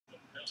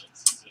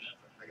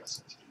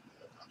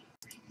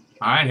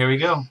Alright, here we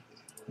go.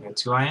 We got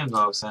 2 IM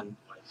golfs and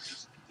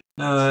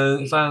if I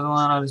was the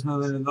one, I'll just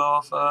move into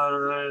golf.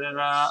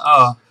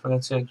 Oh,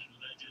 forgot to check.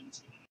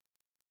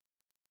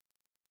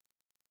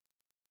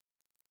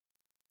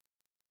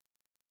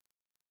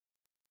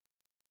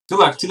 Good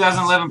luck.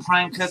 2011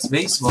 Prime Cuts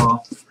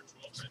Baseball.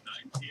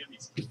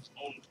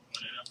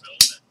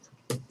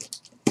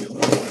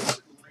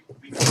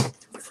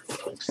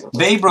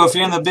 Babe, bro, if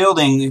you're in the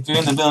building,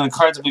 the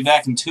cards will be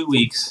back in 2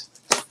 weeks.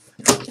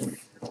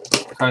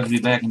 Cards will be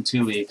back in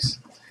 2 weeks.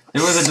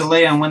 There was a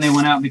delay on when they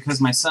went out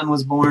because my son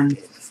was born,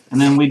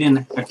 and then we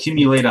didn't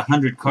accumulate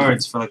 100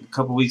 cards for like a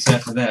couple weeks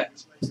after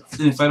that.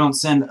 And if I don't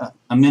send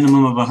a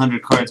minimum of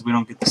 100 cards, we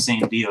don't get the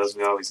same deal as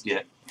we always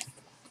get.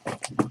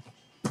 But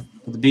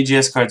the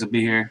BGS cards will be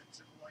here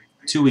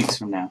 2 weeks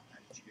from now.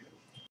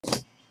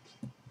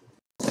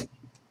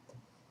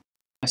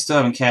 I still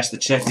haven't cashed the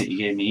check that you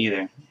gave me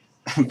either.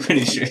 I'm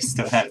pretty sure I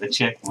still have the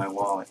check in my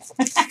wallet.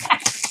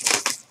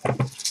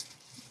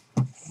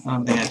 I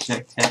don't think I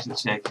cashed the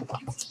check.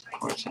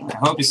 Unfortunately. I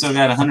hope you still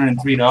got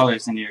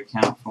 $103 in your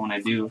account for when I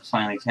do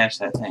finally cash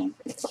that thing.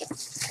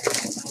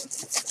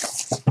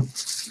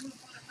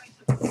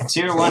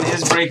 Tier 1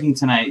 is breaking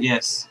tonight,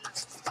 yes.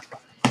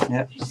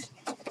 Yep.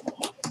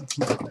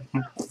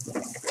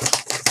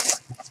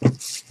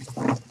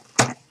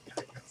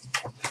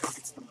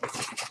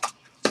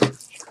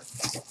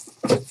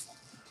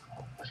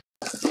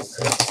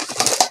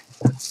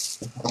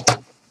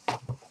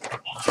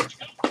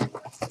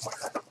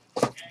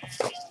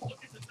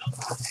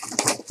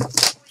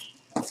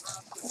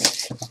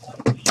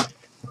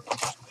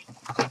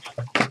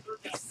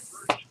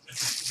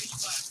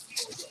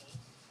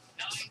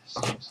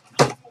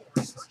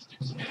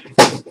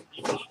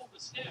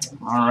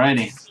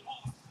 Alrighty.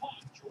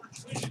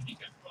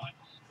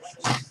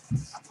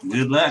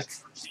 Good luck.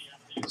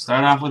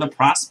 Start off with a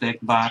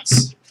prospect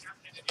box.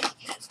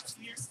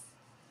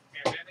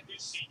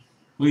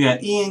 We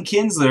got Ian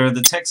Kinsler of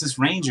the Texas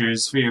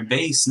Rangers for your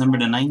base, number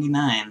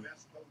 /99.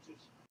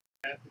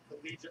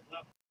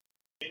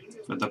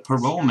 For the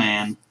parole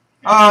man.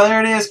 Oh, there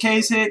it is.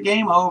 Case hit.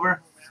 Game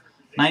over.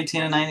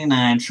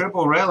 19/99.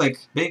 Triple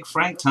relic. Big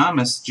Frank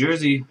Thomas.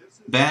 Jersey.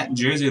 Bat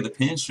jersey of the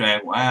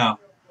pinstripe. Wow.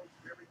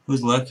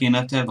 Who's lucky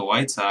enough to have the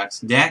White Sox?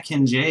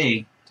 Dakin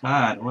J.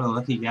 Todd. What a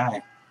lucky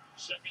guy.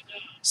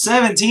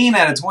 17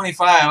 out of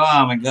 25.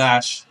 Oh, my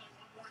gosh.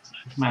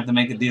 Might have to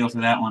make a deal for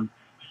that one.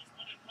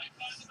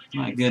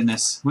 My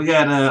goodness. We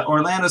got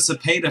Orlando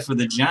Cepeda for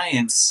the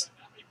Giants.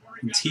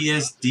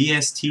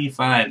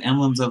 DST5.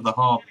 Emblems of the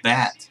Hall.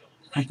 Bat.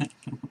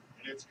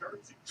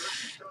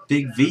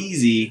 Big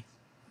VZ.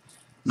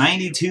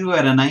 92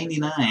 out of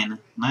 99.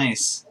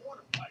 Nice.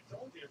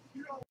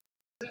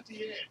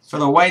 For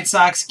the White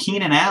Sox,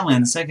 Keenan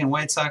Allen. Second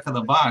White Sox of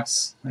the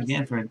box.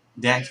 Again for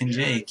Dakin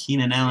J.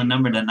 Keenan Allen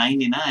number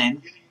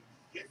 /99.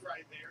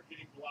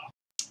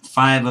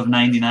 5 of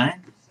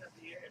 99.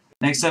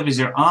 Next up is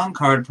your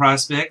on-card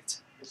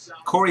prospect,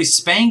 Corey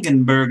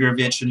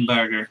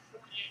Spangenberger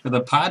for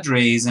the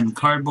Padres and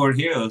Cardboard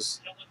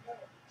Heroes.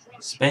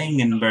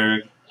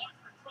 Spangenberg.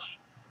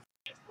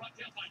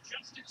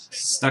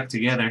 Stuck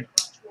together.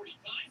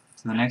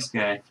 To the next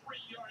guy. I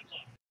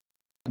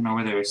don't know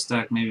where they were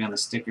stuck. Maybe on the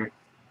sticker.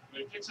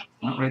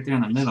 Not right there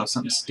in the middle.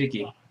 Something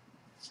sticky.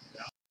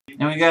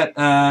 And we got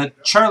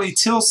Charlie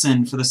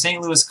Tilson for the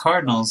St. Louis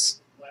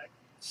Cardinals.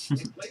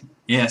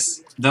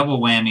 Yes, double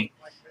whammy.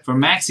 For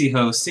Maxi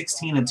Ho,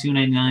 16 of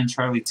 299,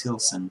 Charlie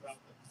Tilson.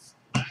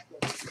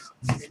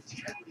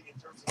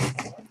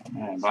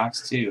 Alright,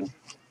 box 2.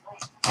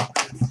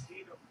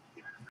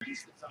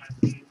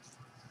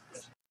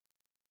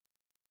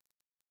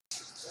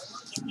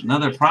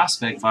 Another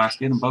prospect box.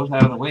 Get them both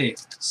out of the way.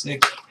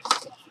 Sick.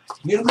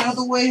 Get them out of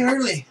the way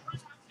early.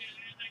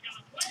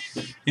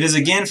 It is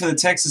again for the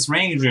Texas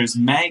Rangers.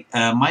 Mike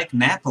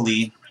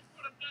Napoli.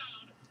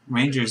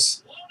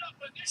 Rangers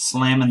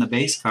slamming the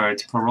base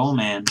cards. Parole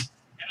man.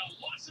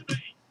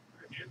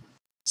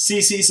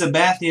 CC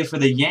Sabathia for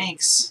the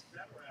Yanks.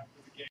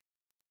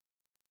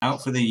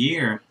 Out for the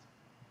year.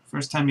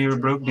 First time he ever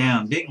broke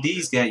down. Big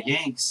D's got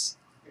Yanks.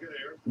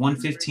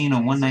 115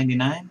 of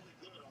 199.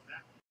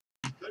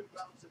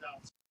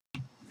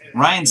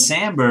 Ryan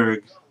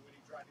Sandberg.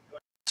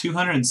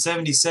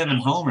 277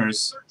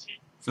 homers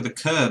for the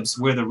Cubs,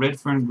 where the red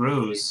fern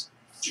grows.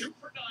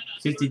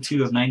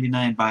 52 of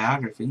 99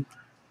 biography.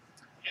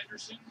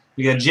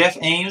 We got Jeff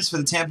Ames for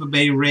the Tampa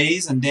Bay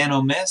Rays and Dan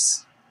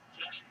O'Mess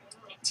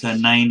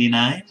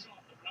 /99.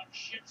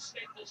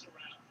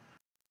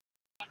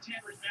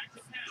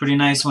 Pretty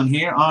nice one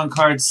here. On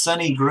card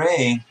Sonny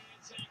Gray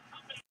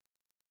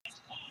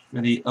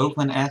for the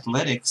Oakland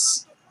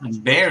Athletics.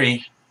 And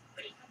Barry's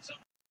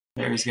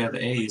got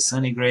the A's.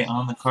 Sonny Gray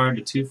on the card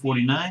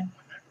 /249.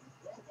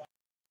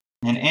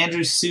 And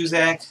Andrew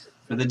Suzak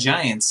for the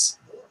Giants.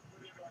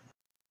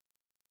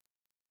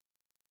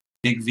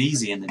 Big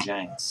VZ in the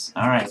Giants.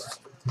 Alright.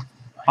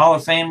 Hall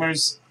of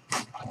Famers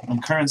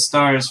and current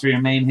stars for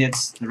your main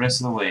hits the rest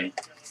of the way.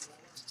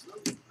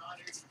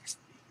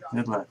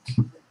 Good luck.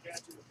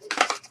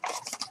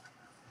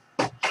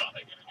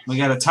 We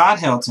got a Todd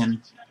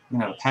Helton. We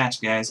got a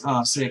patch, guys.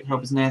 Oh, sick.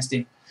 Hope it's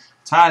nasty.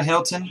 Todd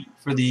Helton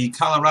for the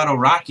Colorado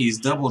Rockies,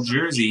 double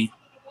jersey.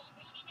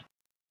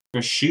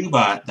 For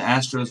Schubot, the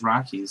Astros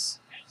Rockies.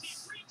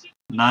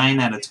 9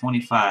 out of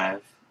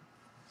 25.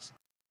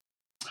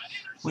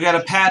 We got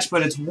a patch,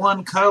 but it's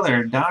one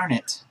color. Darn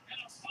it.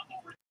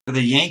 For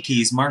the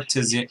Yankees, Mark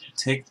Teixeira.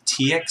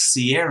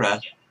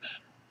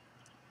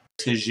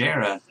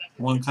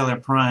 One color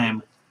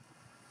prime.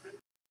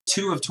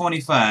 2 of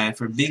 25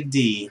 for Big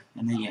D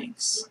and the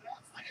Yanks.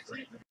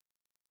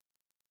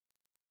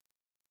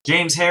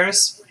 James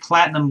Harris,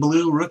 platinum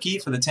blue rookie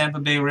for the Tampa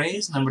Bay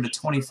Rays, number to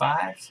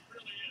 25.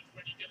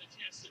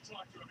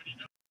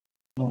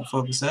 Won't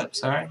focus up,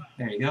 sorry.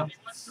 There you go.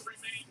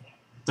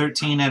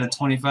 13 out of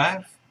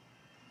 25.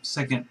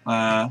 Second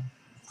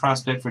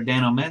prospect for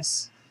Dan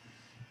O'Miss.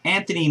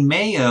 Anthony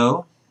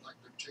Mayo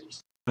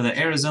for the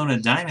Arizona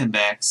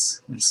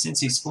Diamondbacks, a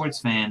Cincy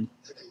sports fan.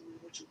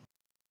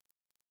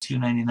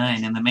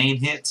 $2.99. And the main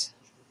hit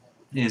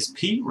is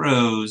Pete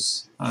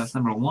Rose. Oh, that's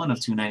number 1 of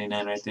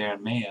 $2.99 right there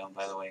in Mayo,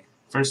 by the way.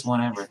 First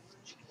one ever.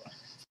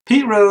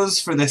 Pete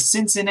Rose for the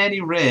Cincinnati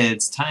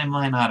Reds.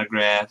 Timeline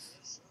autograph.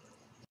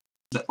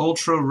 The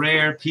ultra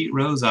rare Pete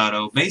Rose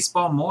auto.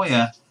 Baseball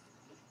Moya.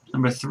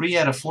 Number 3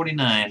 out of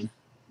 49.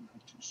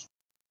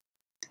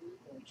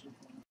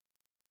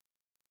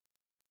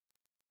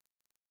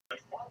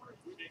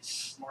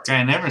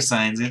 Guy never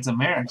signs. It's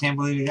America. I can't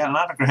believe you got an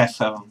autograph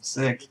of him.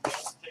 Sick.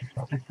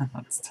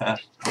 That's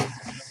tough.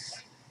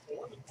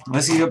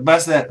 Unless you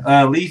bust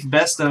that Leaf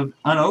Best of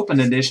Unopened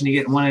edition, you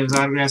get one of his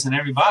autographs in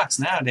every box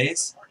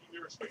nowadays.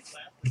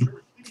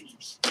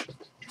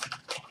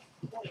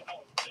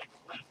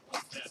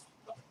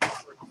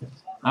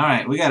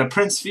 Alright, we got a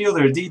Prince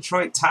Fielder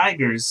Detroit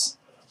Tigers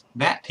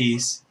bat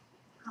piece.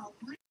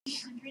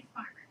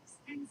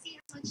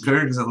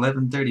 Gerg's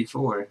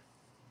 1134.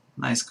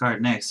 Nice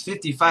card next.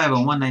 55 of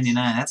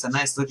 199. That's a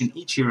nice looking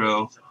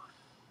Ichiro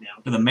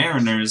for the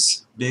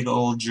Mariners. Big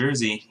old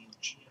jersey.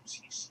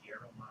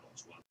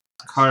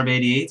 Carb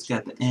 88's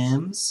got the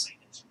M's.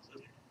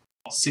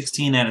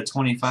 16 out of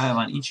 25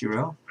 on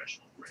Ichiro.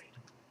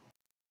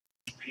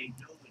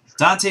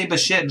 Dante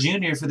Bichette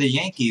Jr. for the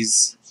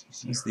Yankees.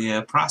 He's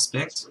the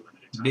prospect.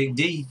 Big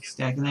D,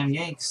 stacking them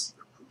Yanks.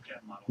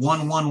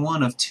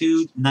 111 of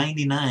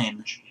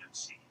 299.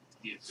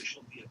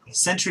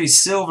 Century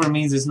Silver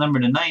means it's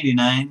numbered to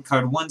 99.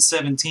 Card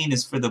 117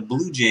 is for the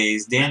Blue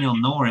Jays. Daniel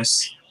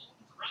Norris.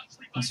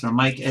 That's for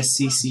Mike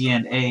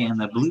SCCNA and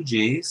the Blue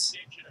Jays.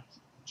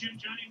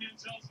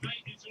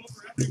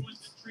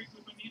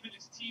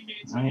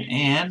 Alright,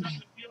 and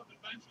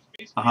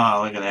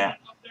aha, look at that.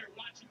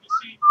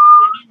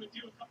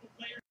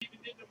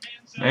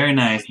 Very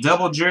nice.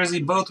 Double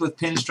jersey, both with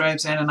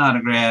pinstripes and an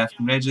autograph.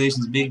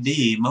 Congratulations, Big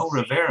D. Mo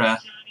Rivera.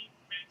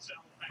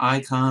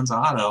 Icons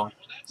auto.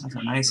 That's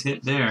a nice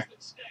hit there.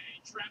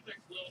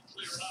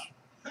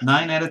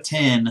 9 out of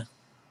 10.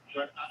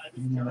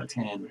 9 out of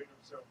 10.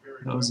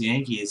 Those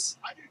Yankees.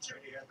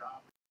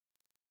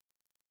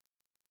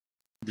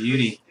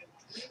 Beauty.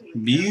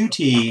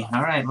 Beauty.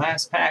 Alright,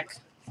 last pack.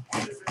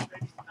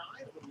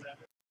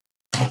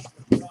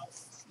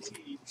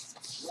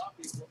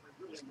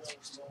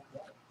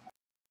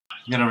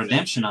 Got a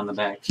redemption on the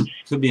back.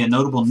 Could be a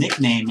notable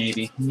nickname,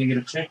 maybe. Let me get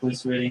a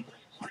checklist ready.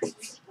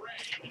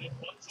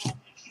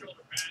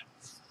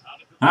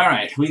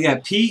 Alright, we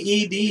got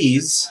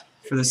PEDs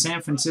for the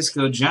San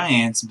Francisco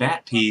Giants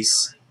bat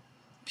piece.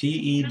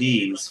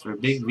 PEDs for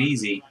Big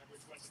VZ.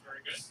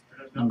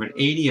 Numbered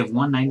 80 of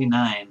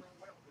 199.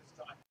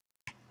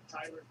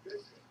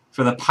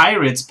 For the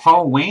Pirates,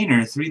 Paul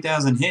Wainer,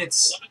 3,000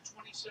 hits.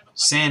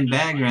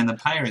 Sandbagger and the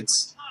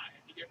Pirates.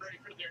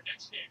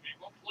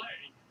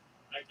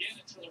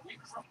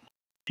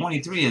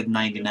 23 of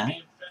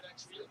 99.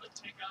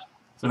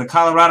 For the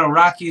Colorado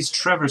Rockies,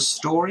 Trevor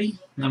Story,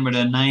 numbered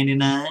to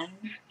 99.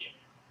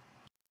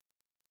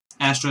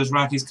 Astros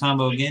Rockies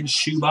combo again,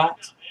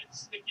 Schubot.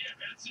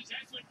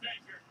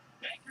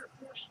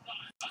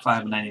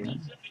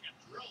 5.99.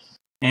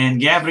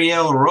 And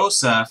Gabriel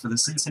Rosa for the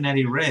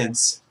Cincinnati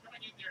Reds.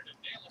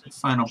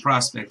 Final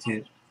prospect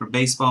hit for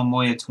Baseball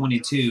Moya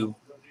 22.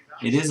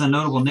 It is a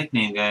notable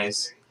nickname,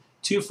 guys.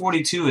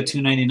 242 at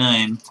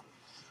 299.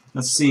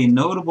 Let's see,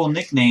 notable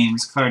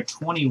nicknames, card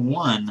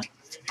 21.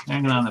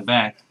 Hanging on the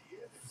back.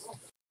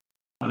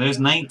 Oh, there's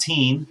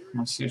 19.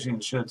 Let's see if she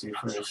can show it to you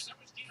first.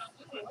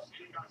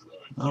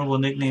 Notable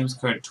nicknames,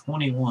 card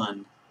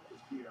 21.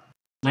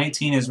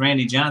 19 is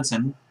Randy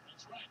Johnson.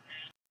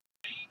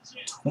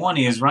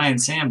 20 is Ryan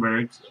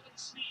Sandberg.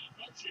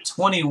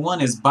 21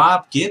 is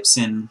Bob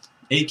Gibson,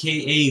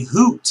 a.k.a.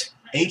 Hoot.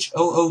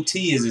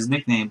 H-O-O-T is his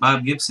nickname,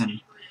 Bob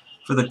Gibson.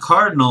 For the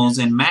Cardinals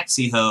and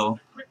Maxie Ho.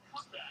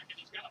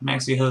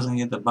 Maxie Ho's going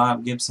to get the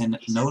Bob Gibson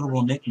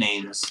notable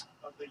nicknames.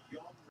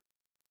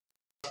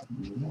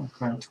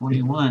 Card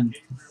 21.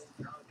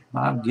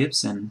 Bob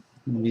Gibson.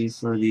 Going to be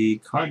for the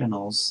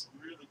Cardinals.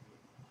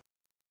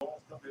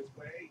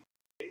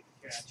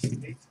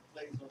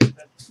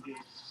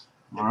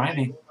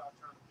 Alrighty.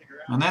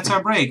 And that's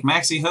our break.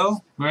 Maxie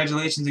Ho,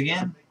 congratulations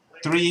again.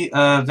 3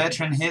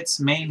 veteran hits,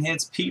 main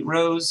hits, Pete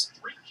Rose,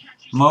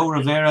 Mo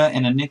Rivera,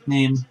 and a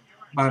nickname,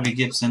 Bobby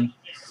Gibson.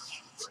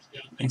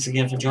 Thanks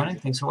again for joining.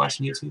 Thanks for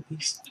watching YouTube.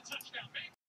 Peace.